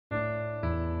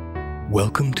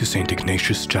Welcome to St.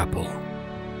 Ignatius Chapel.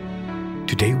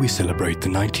 Today we celebrate the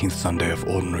 19th Sunday of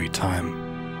Ordinary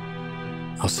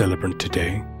Time. Our celebrant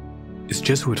today is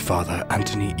Jesuit Father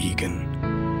Anthony Egan.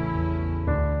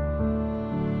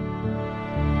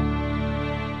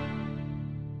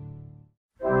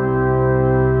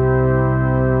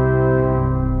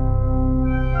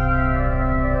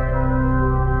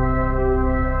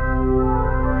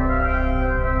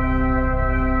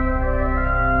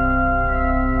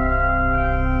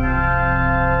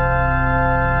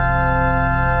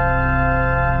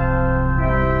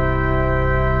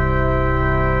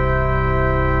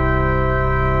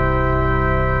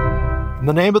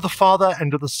 In the name of the Father,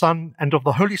 and of the Son, and of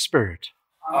the Holy Spirit.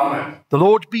 Amen. The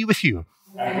Lord be with you.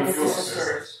 And with your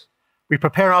spirit. We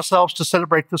prepare ourselves to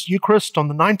celebrate this Eucharist on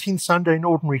the 19th Sunday in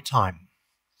Ordinary Time.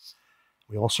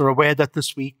 We also are aware that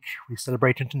this week we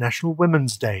celebrate International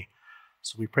Women's Day,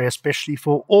 so we pray especially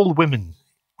for all women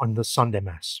on this Sunday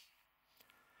Mass.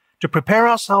 To prepare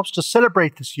ourselves to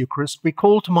celebrate this Eucharist, we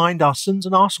call to mind our sins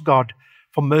and ask God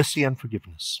for mercy and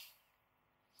forgiveness.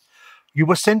 You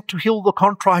were sent to heal the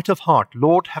contrite of heart.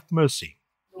 Lord, have mercy.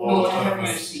 Lord, have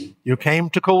mercy. You came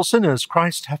to call sinners.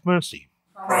 Christ, have mercy.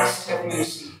 Christ, have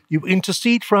mercy. You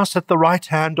intercede for us at the right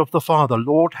hand of the Father.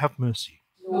 Lord, have mercy.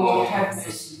 Lord, have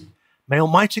mercy. May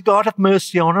Almighty God have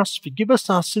mercy on us, forgive us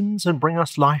our sins, and bring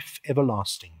us life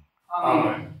everlasting.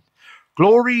 Amen.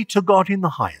 Glory to God in the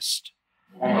highest.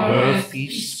 On earth,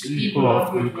 peace, people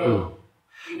of good will.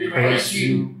 We praise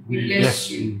you, we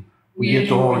bless you, we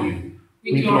adore you.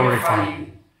 We glorify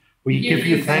you. We give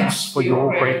you thanks for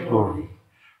your great glory.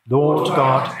 Lord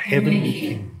God, heavenly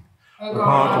King, O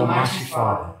God, Almighty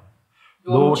Father,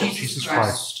 Lord Jesus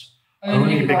Christ,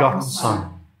 only begotten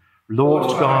Son, Lord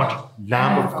God,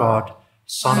 Lamb of God,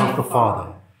 Son of the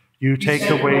Father, you take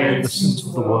away the sins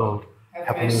of the world,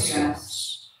 have mercy on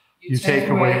us. You take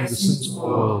away the sins of the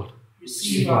world,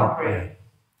 receive our prayer.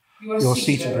 You are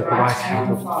seated at the right hand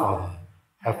of the Father,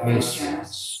 have mercy on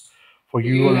us. For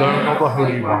you alone are the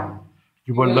Holy One,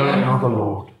 you alone are the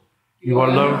Lord, you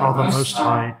alone are the Most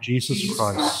High, Jesus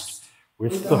Christ,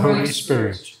 with the Holy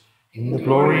Spirit, in the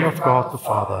glory of God the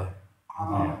Father.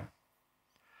 Amen.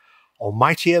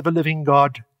 Almighty ever-living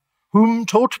God, whom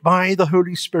taught by the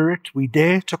Holy Spirit we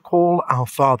dare to call our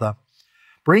Father,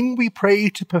 bring, we pray,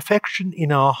 to perfection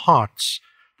in our hearts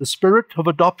the spirit of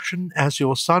adoption as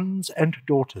your sons and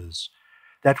daughters,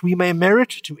 that we may merit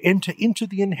to enter into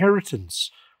the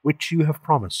inheritance which you have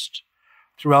promised.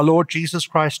 Through our Lord Jesus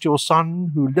Christ, your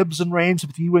Son, who lives and reigns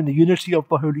with you in the unity of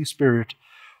the Holy Spirit,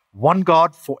 one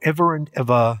God, for ever and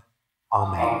ever.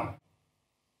 Amen.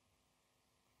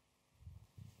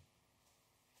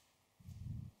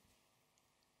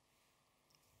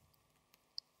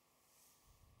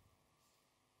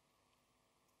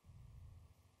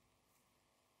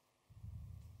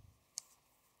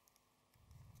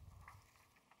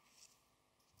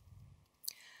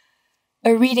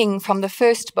 A reading from the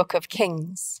first book of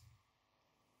Kings.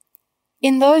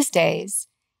 In those days,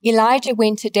 Elijah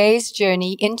went a day's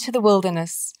journey into the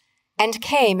wilderness and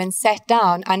came and sat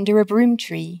down under a broom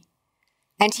tree.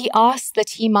 And he asked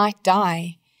that he might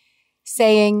die,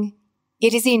 saying,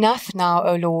 "It is enough now,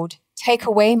 O Lord, take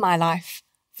away my life,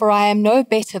 for I am no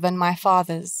better than my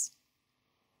fathers."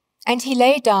 And he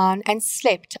lay down and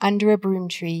slept under a broom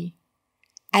tree.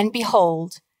 And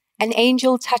behold, an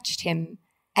angel touched him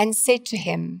and said to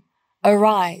him,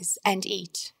 "Arise and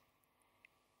eat."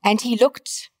 And he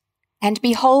looked, and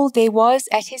behold, there was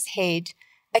at his head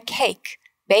a cake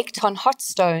baked on hot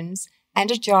stones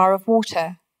and a jar of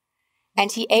water.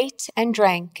 And he ate and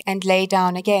drank and lay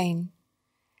down again.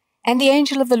 And the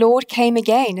angel of the Lord came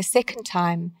again a second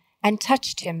time and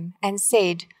touched him and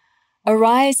said,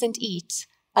 "Arise and eat,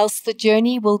 else the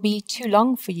journey will be too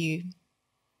long for you."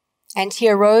 And he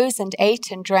arose and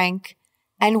ate and drank,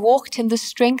 and walked in the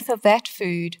strength of that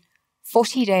food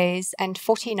 40 days and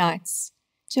 40 nights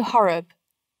to Horeb,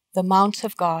 the mount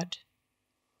of God.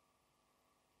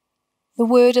 The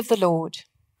word of the Lord.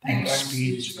 Thanks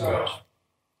be to God.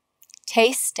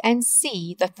 Taste and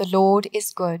see that the Lord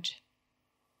is good.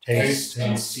 Taste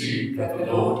and see that the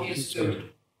Lord is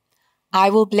good. I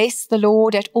will bless the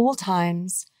Lord at all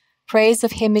times. Praise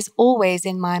of him is always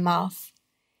in my mouth.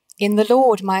 In the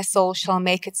Lord my soul shall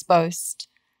make its boast.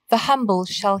 The humble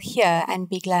shall hear and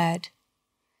be glad.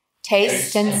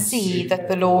 Taste and see that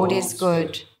the Lord is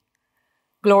good.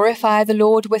 Glorify the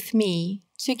Lord with me.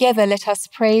 Together let us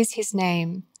praise his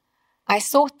name. I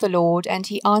sought the Lord, and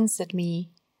he answered me.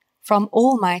 From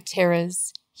all my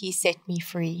terrors he set me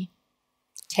free.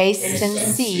 Taste and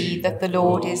see that the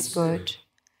Lord is good.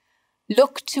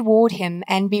 Look toward him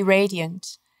and be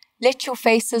radiant. Let your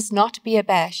faces not be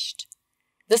abashed.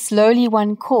 This lowly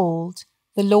one called,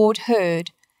 the Lord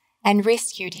heard, and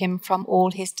rescued him from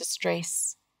all his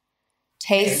distress.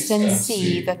 Taste and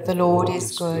see that the Lord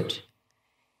is good.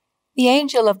 The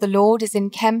angel of the Lord is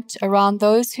encamped around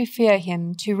those who fear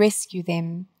him to rescue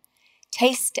them.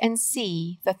 Taste and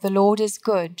see that the Lord is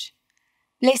good.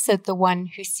 Blessed the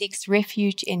one who seeks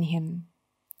refuge in him.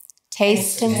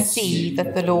 Taste and see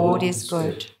that the Lord is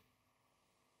good.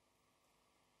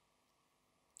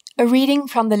 A reading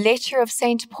from the letter of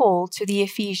St. Paul to the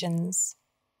Ephesians.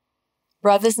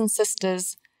 Brothers and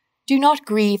sisters, do not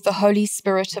grieve the Holy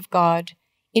Spirit of God,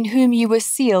 in whom you were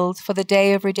sealed for the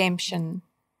day of redemption.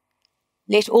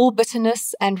 Let all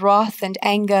bitterness and wrath and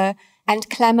anger and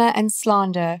clamour and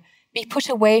slander be put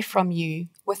away from you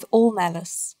with all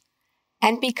malice,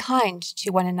 and be kind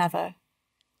to one another,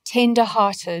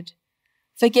 tender-hearted,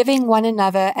 forgiving one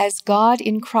another as God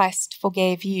in Christ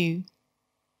forgave you.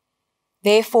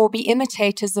 Therefore be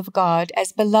imitators of God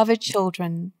as beloved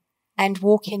children, and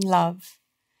walk in love,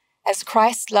 as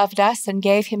Christ loved us and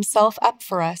gave himself up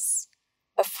for us,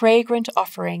 a fragrant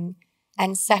offering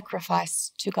and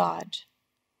sacrifice to God.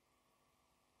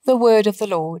 The word of the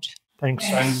Lord. Thanks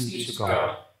be to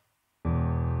God.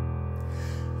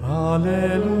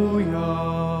 Alleluia,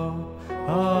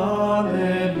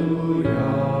 alleluia,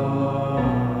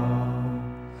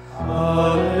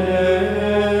 alleluia.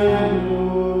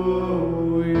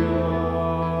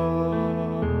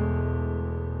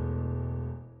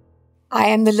 I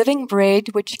am the living bread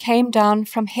which came down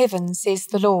from heaven, says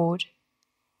the Lord.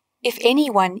 If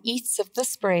anyone eats of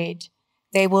this bread,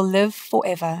 they will live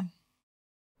forever.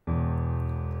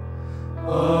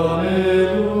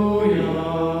 Alleluia,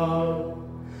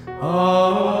 alleluia,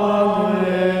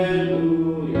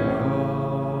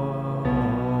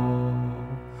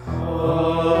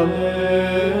 alleluia.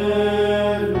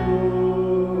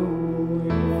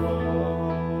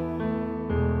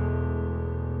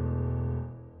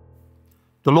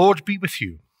 The Lord be with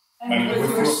you. And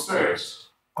with your spirit.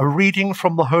 A reading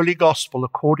from the Holy Gospel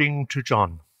according to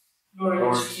John.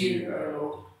 Glory to you, O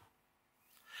Lord.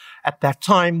 At that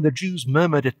time the Jews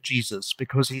murmured at Jesus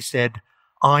because he said,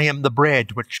 I am the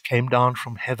bread which came down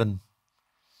from heaven.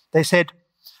 They said,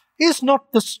 Is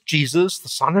not this Jesus, the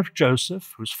son of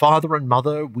Joseph, whose father and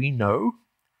mother we know?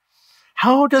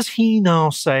 How does he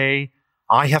now say,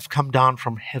 I have come down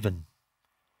from heaven?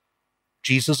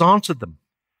 Jesus answered them,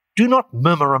 Do not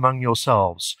murmur among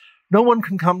yourselves. No one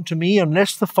can come to me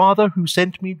unless the Father who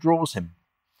sent me draws him.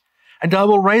 And I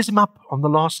will raise him up on the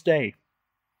last day.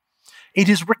 It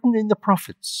is written in the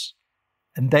prophets,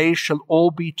 and they shall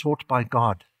all be taught by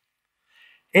God.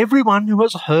 Everyone who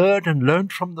has heard and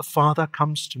learned from the Father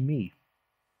comes to me.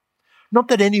 Not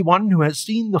that anyone who has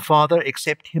seen the Father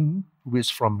except him who is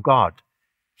from God.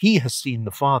 He has seen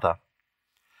the Father.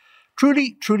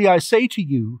 Truly, truly, I say to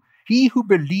you, he who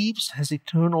believes has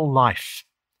eternal life.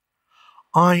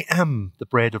 I am the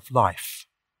bread of life.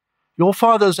 Your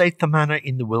fathers ate the manna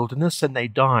in the wilderness, and they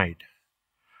died.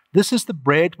 This is the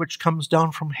bread which comes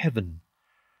down from heaven,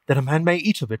 that a man may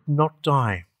eat of it and not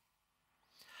die.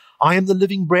 I am the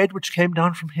living bread which came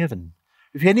down from heaven.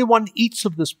 If anyone eats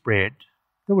of this bread,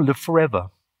 they will live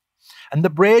forever. And the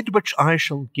bread which I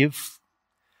shall give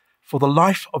for the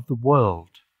life of the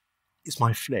world is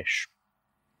my flesh.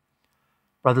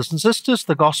 Brothers and sisters,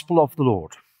 the Gospel of the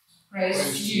Lord.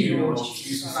 Praise to you, Lord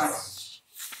Jesus Christ.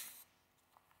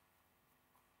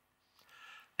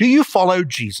 Do you follow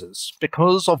Jesus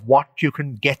because of what you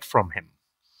can get from him?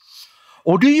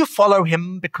 Or do you follow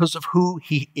him because of who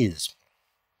he is?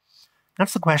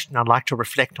 That's the question I'd like to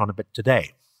reflect on a bit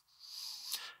today.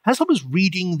 As I was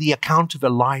reading the account of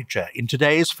Elijah in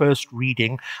today's first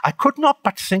reading, I could not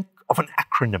but think of an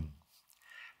acronym.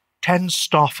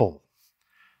 TANSTAFL.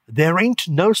 There ain't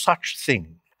no such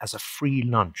thing as a free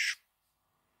lunch.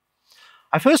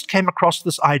 I first came across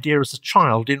this idea as a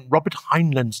child in Robert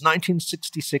Heinlein's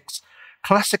 1966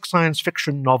 classic science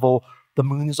fiction novel, The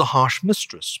Moon is a Harsh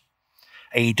Mistress,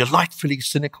 a delightfully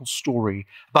cynical story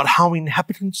about how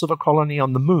inhabitants of a colony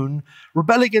on the moon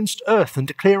rebel against Earth and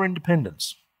declare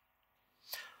independence.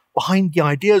 Behind the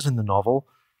ideas in the novel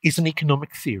is an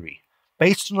economic theory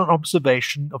based on an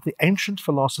observation of the ancient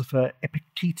philosopher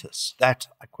Epictetus that,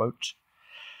 I quote,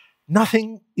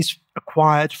 nothing is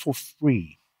acquired for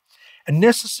free, and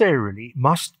necessarily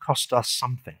must cost us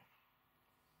something.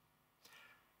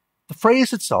 The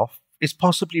phrase itself is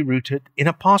possibly rooted in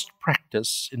a past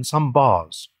practice in some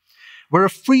bars, where a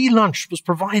free lunch was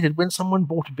provided when someone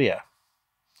bought a beer.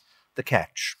 The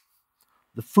catch: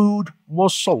 the food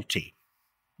was salty,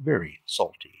 very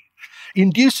salty,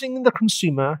 inducing the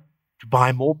consumer to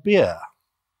buy more beer.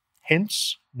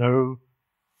 Hence, no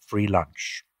free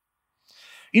lunch.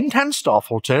 In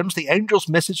Tanstaffel terms, the angel's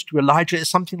message to Elijah is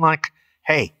something like,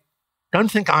 hey,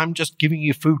 don't think I'm just giving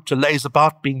you food to laze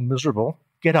about being miserable.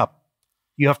 Get up.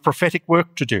 You have prophetic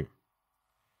work to do.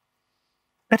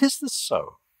 But is this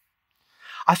so?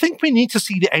 I think we need to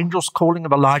see the angel's calling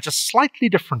of Elijah slightly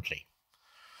differently.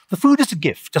 The food is a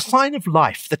gift, a sign of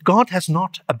life, that God has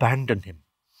not abandoned him.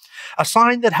 A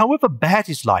sign that however bad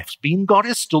his life's been, God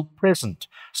is still present,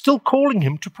 still calling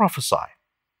him to prophesy.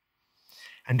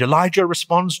 And Elijah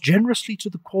responds generously to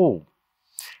the call.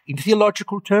 In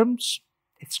theological terms,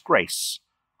 it's grace,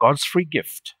 God's free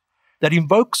gift, that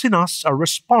invokes in us a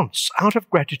response out of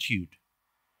gratitude,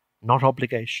 not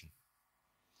obligation.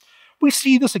 We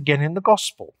see this again in the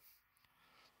gospel.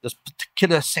 This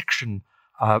particular section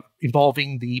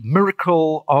involving the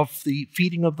miracle of the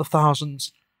feeding of the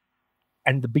thousands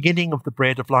and the beginning of the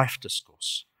bread of life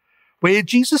discourse, where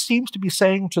Jesus seems to be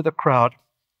saying to the crowd,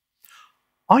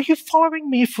 are you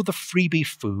following me for the freebie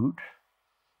food?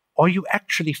 Or are you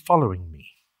actually following me?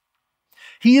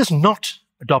 He is not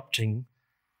adopting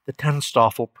the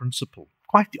Tanstaffel principle,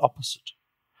 quite the opposite.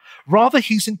 Rather,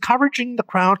 he's encouraging the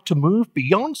crowd to move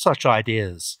beyond such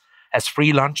ideas as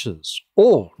free lunches,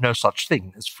 or no such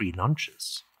thing as free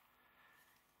lunches.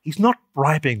 He's not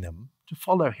bribing them to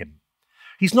follow him.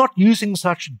 He's not using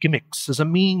such gimmicks as a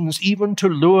means even to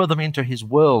lure them into his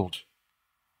world.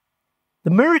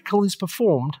 The miracle is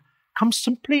performed comes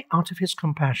simply out of his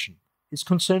compassion, his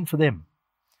concern for them.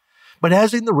 But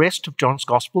as in the rest of John's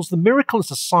Gospels, the miracle is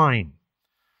a sign.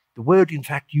 The word, in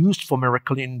fact, used for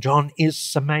miracle in John is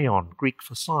semeion, Greek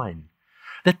for sign,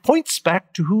 that points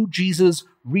back to who Jesus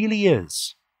really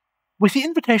is, with the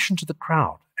invitation to the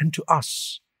crowd and to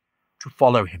us to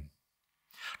follow him.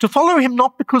 To follow him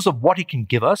not because of what he can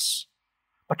give us,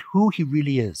 but who he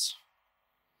really is.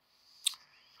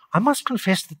 I must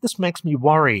confess that this makes me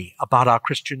worry about our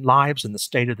Christian lives and the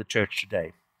state of the church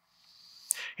today.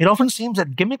 It often seems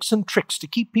that gimmicks and tricks to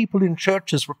keep people in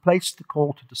churches replace the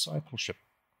call to discipleship.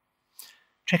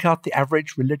 Check out the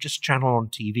average religious channel on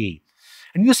TV,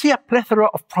 and you see a plethora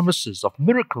of promises of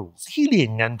miracles,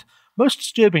 healing, and, most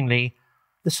disturbingly,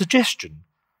 the suggestion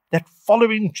that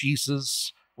following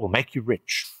Jesus will make you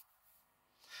rich.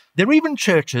 There are even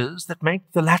churches that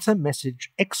make the latter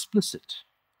message explicit,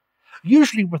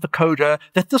 usually with the coda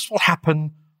that this will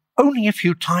happen only if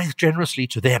you tithe generously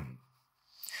to them.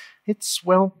 It's,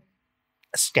 well,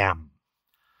 a scam.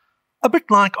 A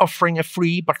bit like offering a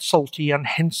free but salty and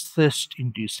hence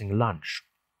thirst-inducing lunch.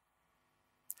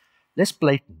 Less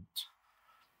blatant,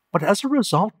 but as a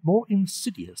result more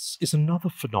insidious, is another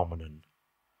phenomenon.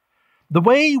 The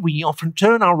way we often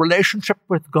turn our relationship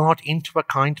with God into a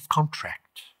kind of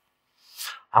contract.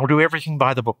 I'll do everything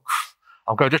by the book.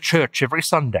 I'll go to church every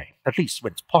Sunday, at least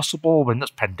when it's possible, when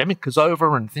this pandemic is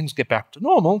over and things get back to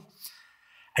normal.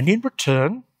 And in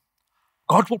return,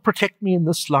 God will protect me in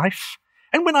this life,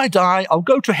 and when I die, I'll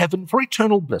go to heaven for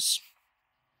eternal bliss.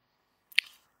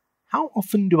 How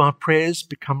often do our prayers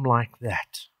become like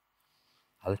that?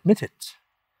 I'll admit it.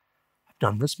 I've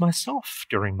done this myself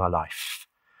during my life.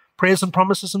 Prayers and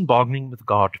promises and bargaining with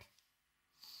God.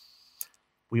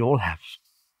 We all have.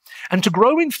 And to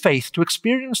grow in faith, to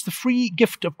experience the free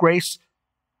gift of grace,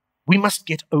 we must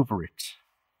get over it.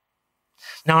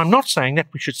 Now, I'm not saying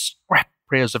that we should scrap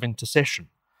prayers of intercession.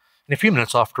 In a few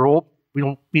minutes, after all,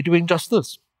 we'll be doing just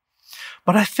this.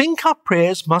 But I think our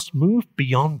prayers must move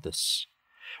beyond this.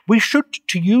 We should,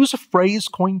 to use a phrase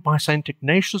coined by St.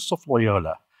 Ignatius of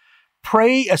Loyola,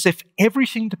 pray as if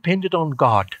everything depended on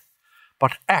God,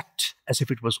 but act as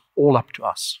if it was all up to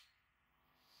us.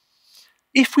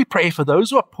 If we pray for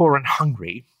those who are poor and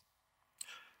hungry,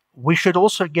 we should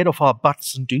also get off our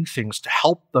butts and do things to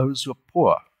help those who are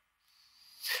poor.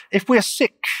 If we're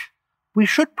sick, we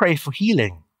should pray for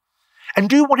healing and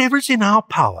do whatever is in our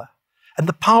power and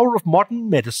the power of modern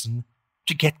medicine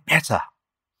to get better.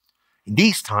 In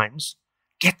these times,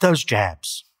 get those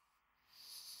jabs.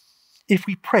 If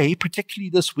we pray, particularly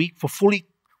this week, for full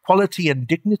equality and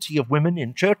dignity of women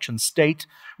in church and state,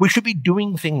 we should be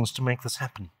doing things to make this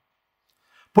happen.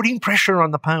 Putting pressure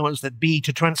on the powers that be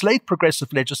to translate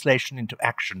progressive legislation into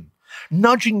action,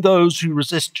 nudging those who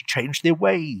resist to change their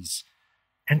ways,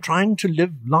 and trying to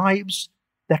live lives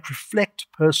that reflect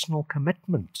personal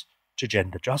commitment to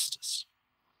gender justice.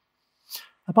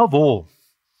 Above all,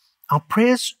 our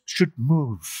prayers should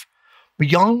move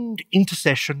beyond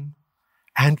intercession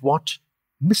and what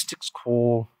mystics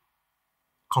call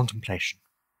contemplation.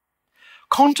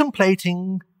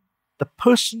 Contemplating the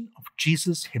person of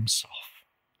Jesus himself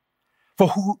for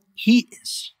who he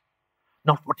is,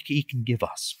 not what he can give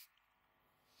us.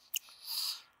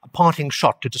 A parting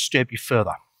shot to disturb you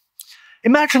further.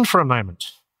 Imagine for a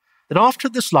moment that after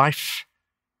this life,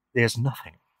 there's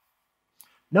nothing.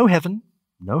 No heaven,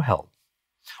 no hell.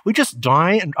 We just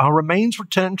die and our remains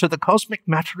return to the cosmic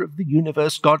matter of the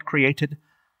universe God created,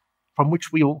 from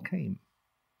which we all came.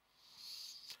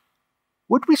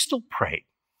 Would we still pray?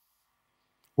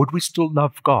 Would we still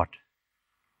love God,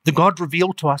 the God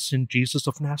revealed to us in Jesus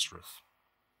of Nazareth?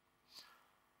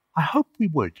 I hope we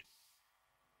would.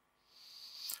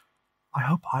 I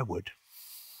hope I would.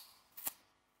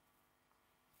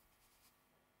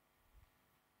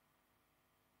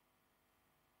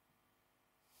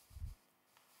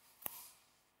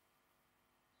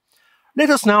 Let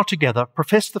us now together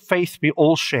profess the faith we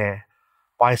all share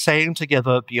by saying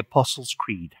together the Apostles'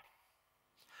 Creed.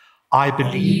 I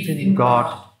believe in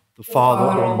God, the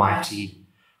Father Almighty,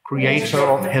 creator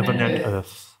of heaven and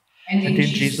earth, and in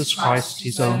Jesus Christ,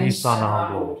 his only Son,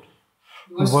 our Lord,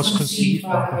 who was conceived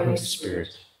by the Holy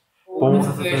Spirit, born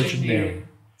of the Virgin Mary,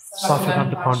 suffered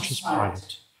under Pontius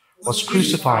Pilate, was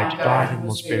crucified, died, and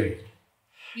was buried.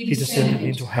 He descended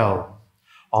into hell.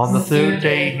 On the third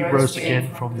day he rose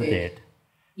again from the dead.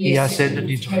 He ascended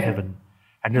into heaven,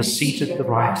 and is seated at the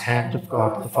right hand of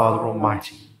God the Father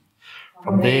Almighty.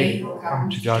 From there he will come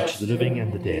to judge the living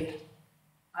and the dead.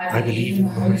 I believe in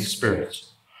the Holy Spirit,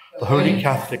 the Holy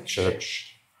Catholic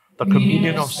Church, the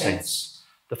communion of saints,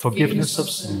 the forgiveness of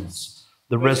sins,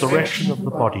 the resurrection of the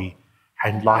body,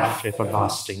 and life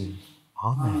everlasting.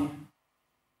 Amen.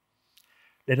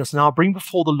 Let us now bring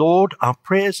before the Lord our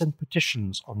prayers and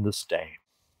petitions on this day.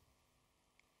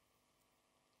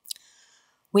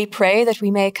 We pray that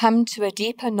we may come to a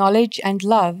deeper knowledge and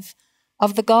love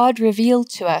of the God revealed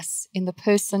to us in the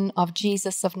person of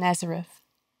Jesus of Nazareth.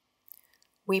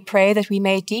 We pray that we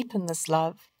may deepen this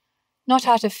love, not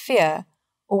out of fear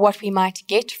or what we might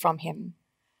get from him,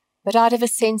 but out of a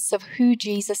sense of who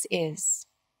Jesus is.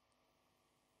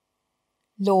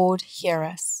 Lord, hear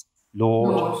us.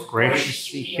 Lord,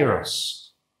 graciously hear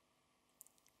us.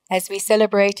 As we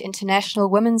celebrate International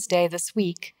Women's Day this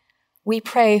week, we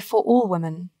pray for all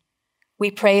women.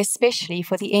 We pray especially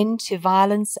for the end to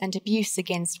violence and abuse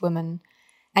against women,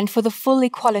 and for the full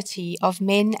equality of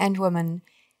men and women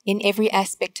in every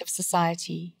aspect of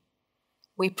society.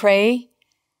 We pray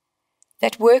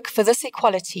that work for this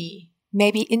equality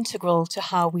may be integral to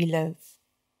how we live.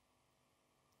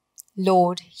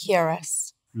 Lord, hear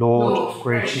us. Lord,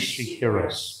 graciously hear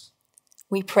us.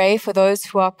 We pray for those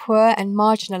who are poor and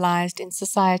marginalized in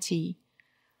society.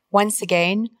 Once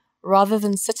again, rather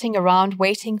than sitting around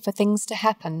waiting for things to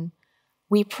happen,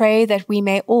 we pray that we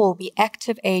may all be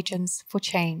active agents for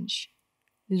change.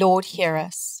 Lord, hear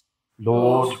us.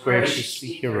 Lord, graciously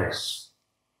hear us.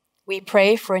 We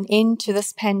pray for an end to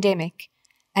this pandemic,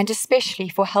 and especially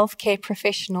for healthcare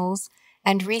professionals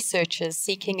and researchers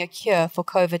seeking a cure for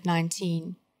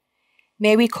COVID-19.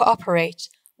 May we cooperate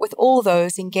with all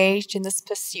those engaged in this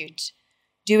pursuit,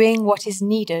 doing what is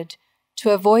needed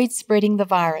to avoid spreading the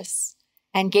virus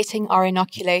and getting our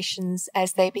inoculations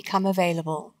as they become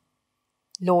available.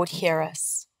 Lord, hear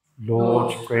us.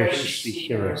 Lord, graciously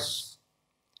hear us.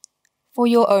 For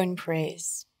your own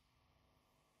prayers.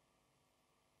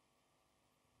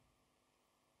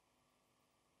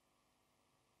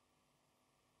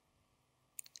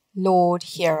 Lord,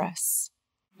 hear us.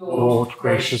 Lord,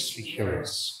 graciously hear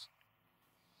us.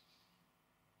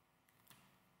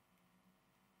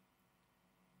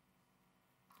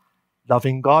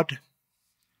 Loving God,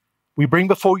 we bring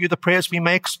before you the prayers we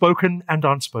make, spoken and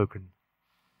unspoken.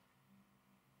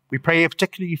 We pray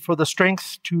particularly for the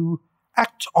strength to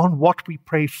act on what we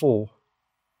pray for.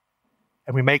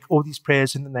 And we make all these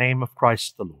prayers in the name of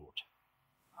Christ the Lord.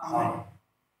 Amen.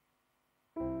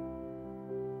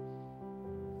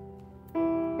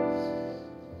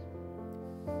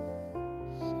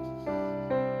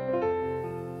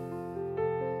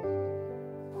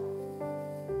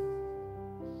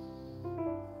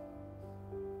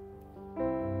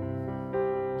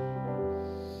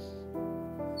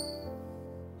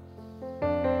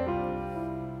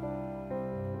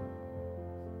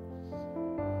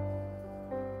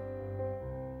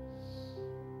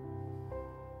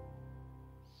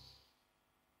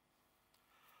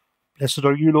 Blessed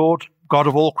are you, Lord, God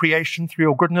of all creation. Through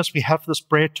your goodness we have this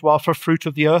bread to offer, fruit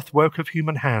of the earth, work of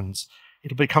human hands.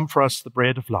 It will become for us the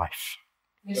bread of life.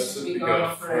 Blessed be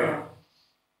God forever.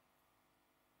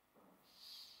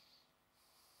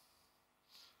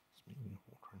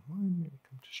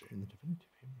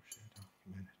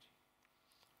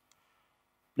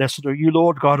 Blessed are you,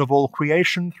 Lord, God of all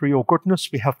creation. Through your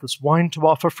goodness we have this wine to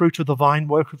offer, fruit of the vine,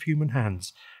 work of human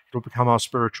hands. It will become our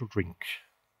spiritual drink.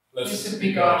 Blessed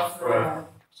be God forever.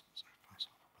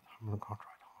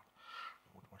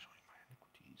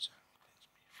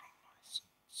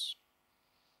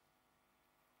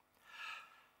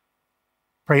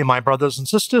 Pray, my brothers and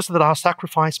sisters, that our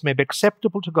sacrifice may be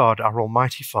acceptable to God, our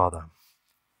Almighty Father.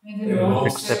 May the Lord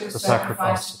accept the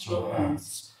sacrifice at your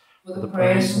hands, for the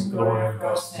praise and glory of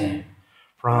God's name,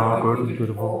 For our good and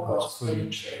good of all God's holy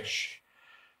Church.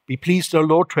 Be pleased, O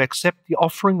Lord, to accept the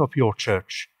offering of your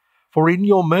Church, for in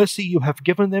your mercy you have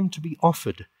given them to be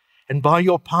offered, and by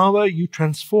your power you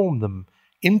transform them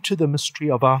into the mystery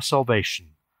of our salvation.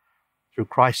 Through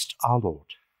Christ our Lord.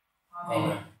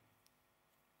 Amen.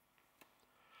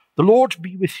 The Lord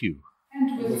be with you.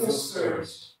 And with your spirit.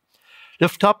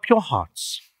 Lift up your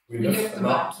hearts. We lift them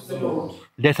up to the Lord.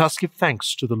 Let us give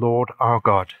thanks to the Lord our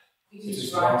God. It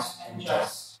is right and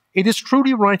just. It is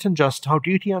truly right and just, our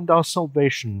duty and our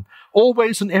salvation,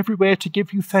 always and everywhere to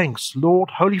give you thanks,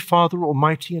 Lord, Holy Father,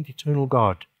 Almighty and Eternal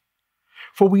God.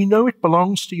 For we know it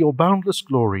belongs to your boundless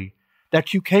glory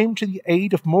that you came to the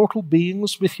aid of mortal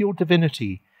beings with your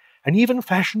divinity, and even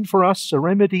fashioned for us a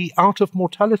remedy out of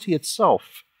mortality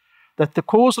itself, that the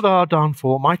cause of our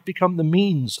downfall might become the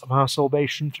means of our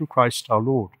salvation through Christ our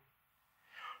Lord.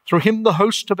 Through him the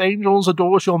host of angels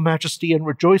adores your majesty and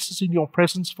rejoices in your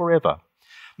presence forever.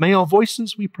 May our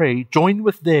voices, we pray, join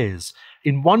with theirs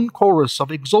in one chorus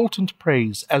of exultant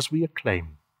praise as we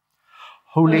acclaim.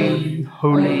 Holy,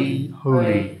 holy,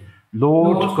 holy,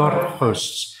 Lord God of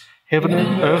hosts, heaven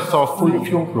and earth are full of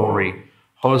your glory.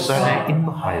 Hosanna in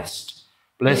the highest.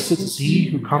 Blessed is he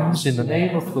who comes in the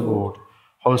name of the Lord.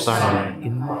 Hosanna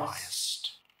in the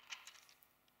highest.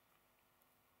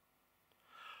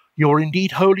 You are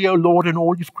indeed holy, O Lord, and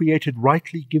all you've created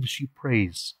rightly gives you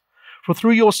praise. For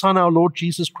through your Son, our Lord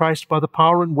Jesus Christ, by the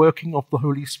power and working of the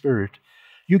Holy Spirit,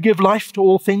 you give life to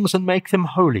all things and make them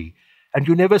holy, and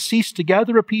you never cease to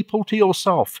gather a people to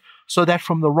yourself, so that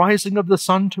from the rising of the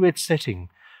sun to its setting,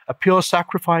 a pure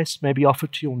sacrifice may be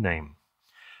offered to your name.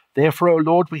 Therefore, O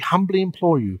Lord, we humbly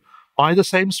implore you, by the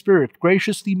same Spirit,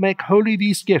 graciously make holy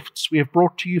these gifts we have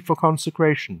brought to you for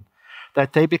consecration,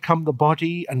 that they become the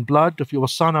body and blood of your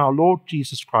Son, our Lord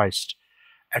Jesus Christ,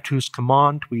 at whose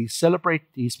command we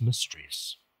celebrate these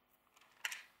mysteries.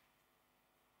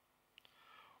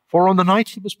 For on the night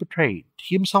he was betrayed,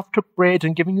 he himself took bread,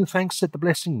 and giving you thanks, said the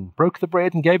blessing, broke the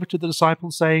bread, and gave it to the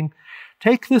disciples, saying,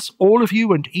 Take this, all of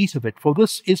you, and eat of it, for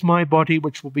this is my body,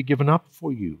 which will be given up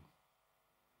for you.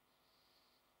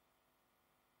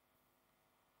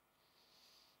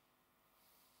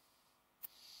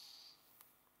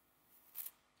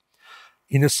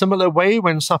 In a similar way,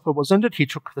 when supper was ended, he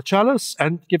took the chalice,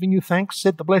 and giving you thanks,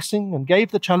 said the blessing, and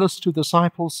gave the chalice to the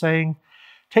disciples, saying,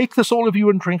 Take this, all of you,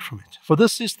 and drink from it, for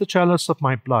this is the chalice of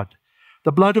my blood,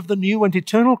 the blood of the new and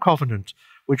eternal covenant,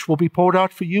 which will be poured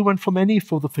out for you and for many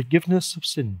for the forgiveness of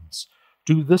sins.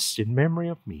 Do this in memory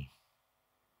of me.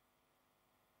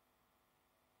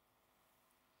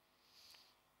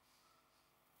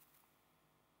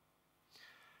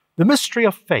 The mystery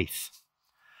of faith.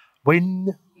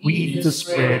 When we eat this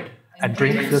bread and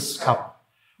drink this cup,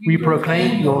 we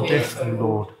proclaim your death, O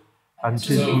Lord,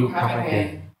 until you come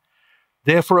again.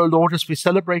 Therefore, O Lord, as we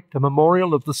celebrate the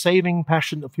memorial of the saving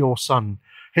passion of your Son,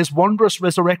 his wondrous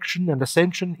resurrection and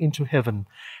ascension into heaven,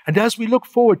 and as we look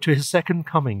forward to his second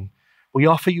coming, we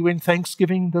offer you in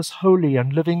thanksgiving this holy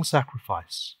and living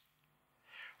sacrifice.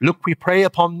 Look, we pray,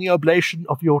 upon the oblation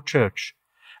of your Church,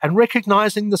 and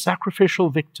recognizing the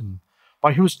sacrificial victim,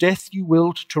 by whose death you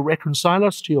willed to reconcile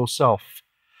us to yourself,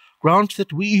 grant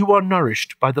that we who are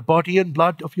nourished by the body and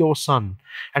blood of your Son,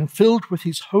 and filled with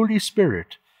his Holy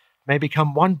Spirit, may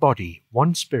become one body,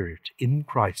 one spirit in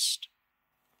Christ.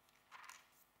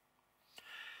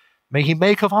 May he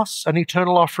make of us an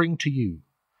eternal offering to you,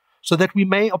 so that we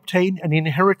may obtain an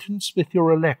inheritance with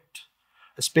your elect,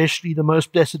 especially the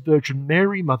most blessed Virgin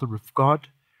Mary, Mother of God,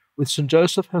 with St.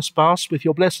 Joseph, her spouse, with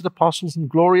your blessed apostles and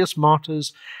glorious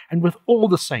martyrs, and with all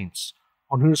the saints,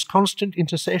 on whose constant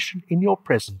intercession in your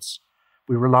presence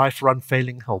we rely for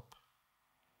unfailing help.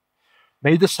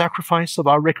 May the sacrifice of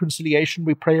our reconciliation,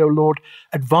 we pray, O Lord,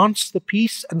 advance the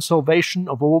peace and salvation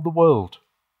of all the world.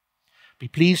 Be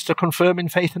pleased to confirm in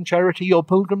faith and charity your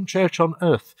pilgrim church on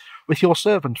earth, with your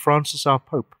servant Francis our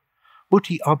Pope,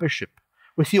 Buti our Bishop,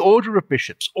 with the order of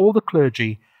bishops, all the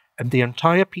clergy, and the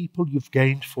entire people you've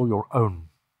gained for your own.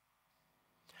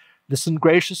 Listen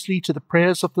graciously to the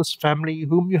prayers of this family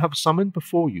whom you have summoned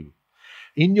before you.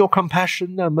 In your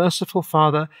compassion, O merciful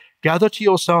Father, gather to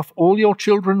yourself all your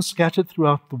children scattered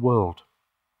throughout the world.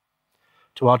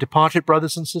 To our departed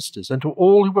brothers and sisters, and to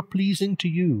all who were pleasing to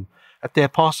you at their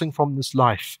passing from this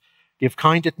life, give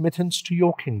kind admittance to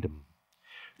your kingdom.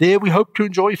 There we hope to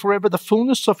enjoy forever the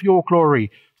fullness of your glory,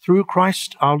 through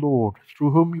Christ our Lord,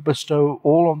 through whom you bestow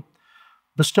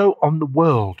on the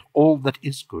world all that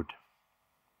is good.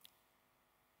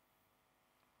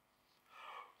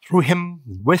 Through him,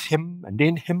 with him, and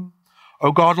in him,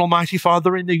 O God, Almighty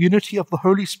Father, in the unity of the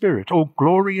Holy Spirit, all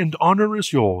glory and honor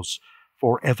is yours,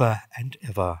 forever and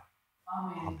ever.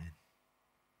 Amen. Amen.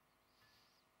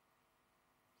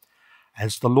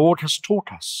 As the Lord has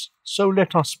taught us, so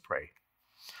let us pray.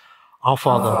 Our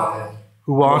Father,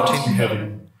 who art in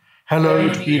heaven,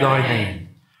 hallowed be thy name.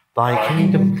 Thy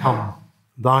kingdom come,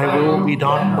 thy will be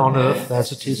done on earth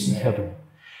as it is in heaven.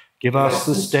 Give us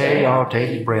this day our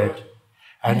daily bread,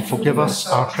 and forgive us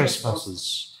our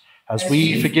trespasses, as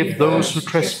we forgive those who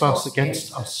trespass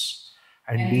against us.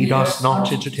 And lead us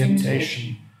not into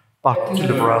temptation, but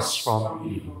deliver us from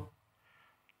evil.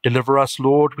 Deliver us,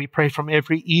 Lord, we pray, from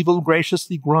every evil.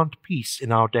 Graciously grant peace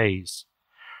in our days,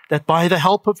 that by the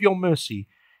help of your mercy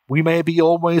we may be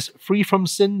always free from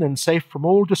sin and safe from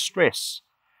all distress,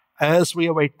 as we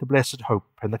await the blessed hope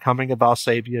and the coming of our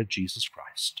Saviour, Jesus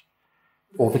Christ.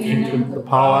 For the kingdom, the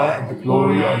power, and the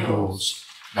glory are yours,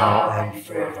 now and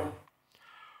forever.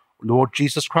 Lord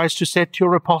Jesus Christ, who said to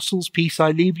your apostles, "Peace I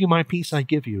leave you, my peace I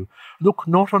give you," look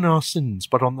not on our sins,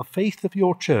 but on the faith of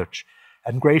your church,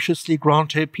 and graciously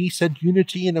grant her peace and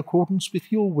unity in accordance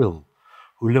with your will,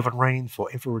 who live and reign for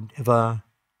ever and ever.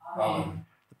 Amen.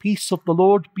 The peace of the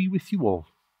Lord be with you all.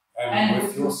 And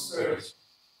with your spirit.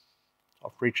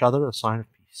 Offer each other a sign of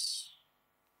peace.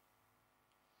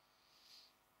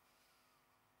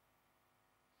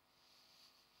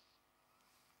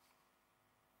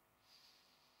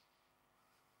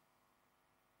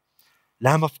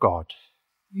 Lamb of God,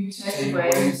 You take away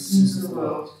the sins of the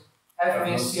world. Have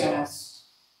mercy on us.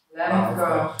 Lamb of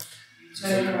God, you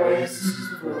take away the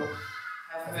sins of the world.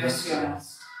 Have mercy on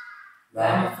us.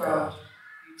 Lamb of God,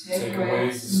 you take away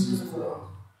the sins of the world.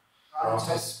 Grant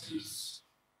us peace.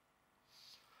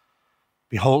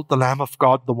 behold the Lamb of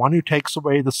God, the one who takes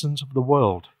away the sins of the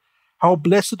world. How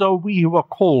blessed are we who are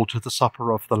called to the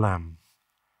supper of the Lamb.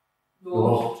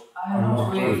 Lord, I am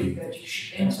not worthy that you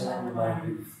should enter under my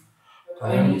roof,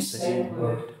 but only say the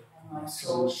word, and my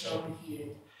soul shall be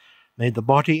healed. May the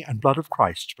body and blood of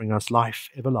Christ bring us life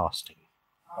everlasting.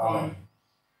 Amen.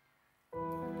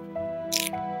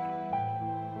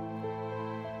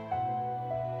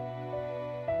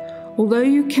 Although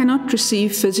you cannot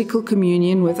receive physical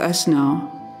communion with us now,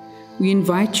 we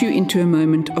invite you into a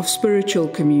moment of spiritual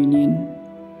communion.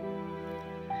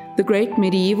 The great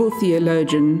medieval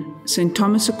theologian, St.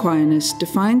 Thomas Aquinas,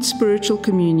 defined spiritual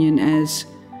communion as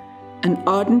an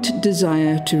ardent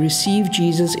desire to receive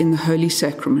Jesus in the Holy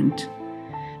Sacrament,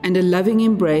 and a loving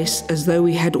embrace as though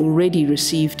we had already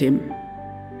received him.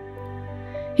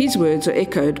 His words are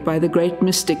echoed by the great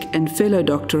mystic and fellow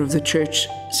doctor of the Church,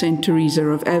 St. Teresa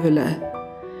of Avila,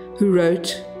 who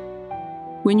wrote,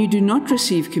 "When you do not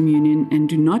receive communion and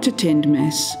do not attend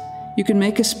Mass, you can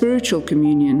make a spiritual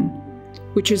communion,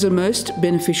 which is a most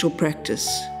beneficial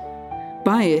practice.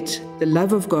 By it, the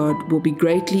love of God will be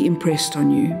greatly impressed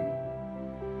on you."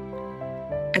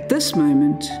 At this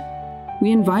moment,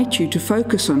 we invite you to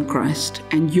focus on Christ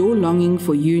and your longing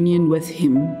for union with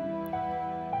him.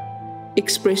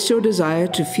 Express your desire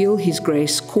to feel his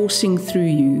grace coursing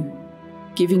through you,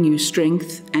 giving you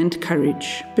strength and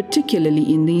courage,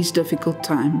 particularly in these difficult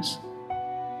times.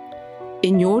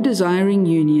 In your desiring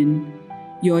union,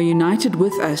 you are united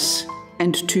with us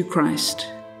and to Christ.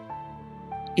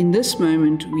 In this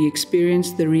moment, we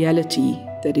experience the reality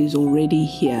that is already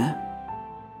here.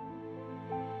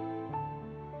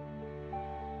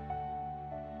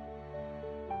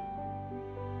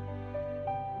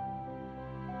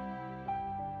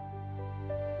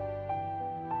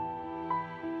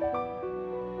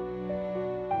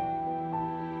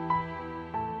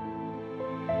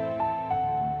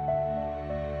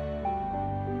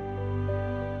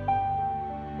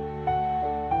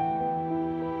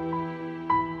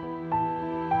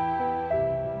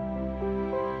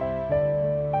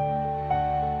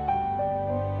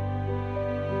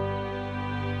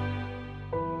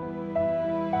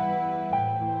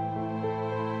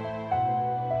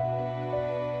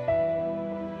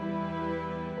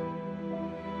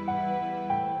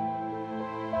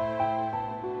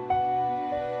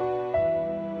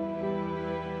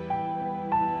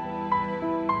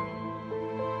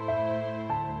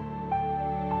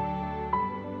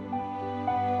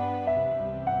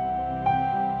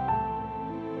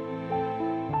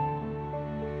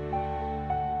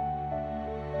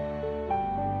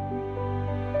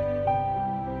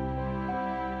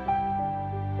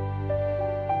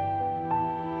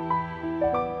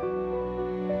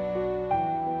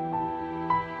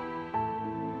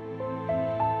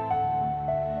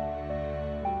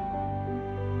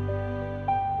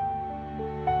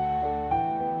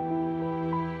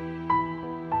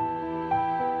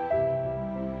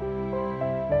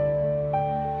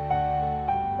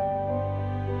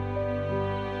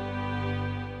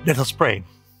 Let us pray.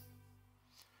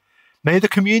 May the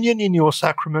communion in your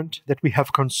sacrament that we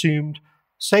have consumed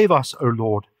save us, O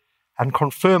Lord, and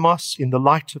confirm us in the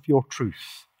light of your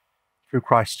truth. Through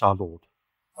Christ our Lord.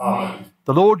 Amen.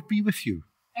 The Lord be with you.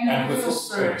 And with your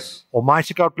spirit.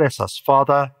 Almighty God bless us,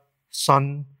 Father,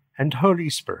 Son, and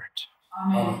Holy Spirit.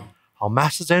 Amen. Our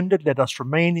Mass is ended. Let us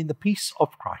remain in the peace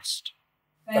of Christ.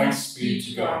 Thanks be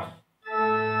to God.